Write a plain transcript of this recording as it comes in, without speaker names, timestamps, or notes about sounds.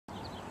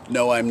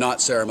No, I'm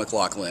not Sarah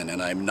McLachlan,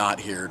 and I'm not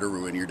here to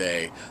ruin your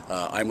day.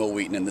 I'm Wil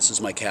Wheaton, and this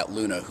is my cat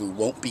Luna, who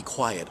won't be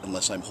quiet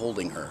unless I'm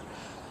holding her.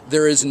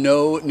 There is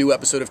no new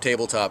episode of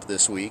Tabletop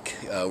this week.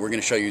 We're going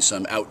to show you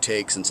some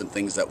outtakes and some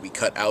things that we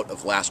cut out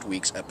of last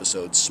week's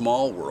episode,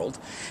 Small World.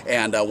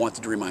 And I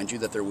wanted to remind you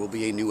that there will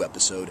be a new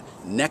episode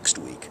next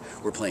week.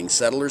 We're playing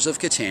Settlers of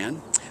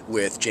Catan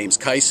with James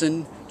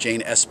Kyson,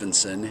 Jane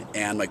Espenson,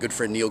 and my good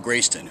friend Neil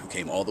Grayston, who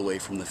came all the way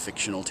from the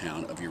fictional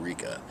town of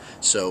Eureka.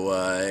 So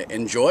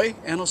enjoy,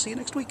 and I'll see you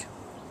next week.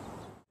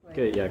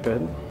 Okay, yeah, go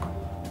ahead.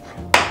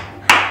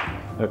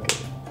 Okay.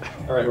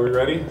 All right, are we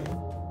ready?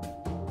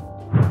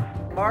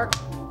 Mark.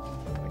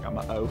 I got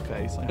my O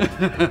face.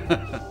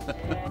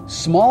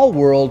 Small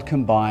World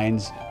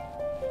combines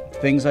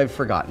things I've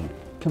forgotten.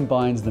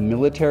 Combines the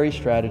military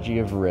strategy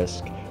of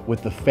Risk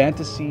with the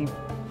fantasy.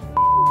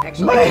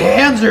 Excellent. My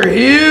hands are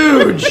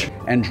huge!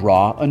 And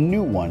draw a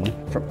new one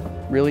from.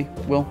 Really?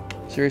 Will?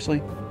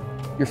 Seriously?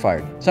 You're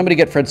fired. Somebody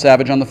get Fred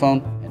Savage on the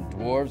phone. And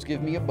dwarves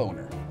give me a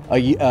boner.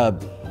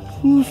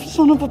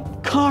 Son of a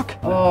cock!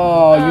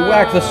 Oh, you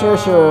whacked the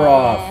sorcerer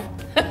off.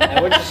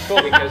 Which is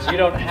cool because you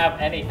don't have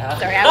any.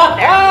 Sorry,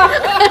 I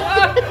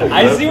was there.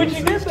 I see what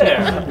you did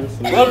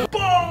there.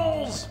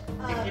 Balls!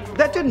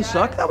 That didn't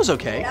suck. That was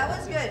okay. That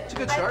was good. It's a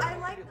good start.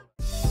 I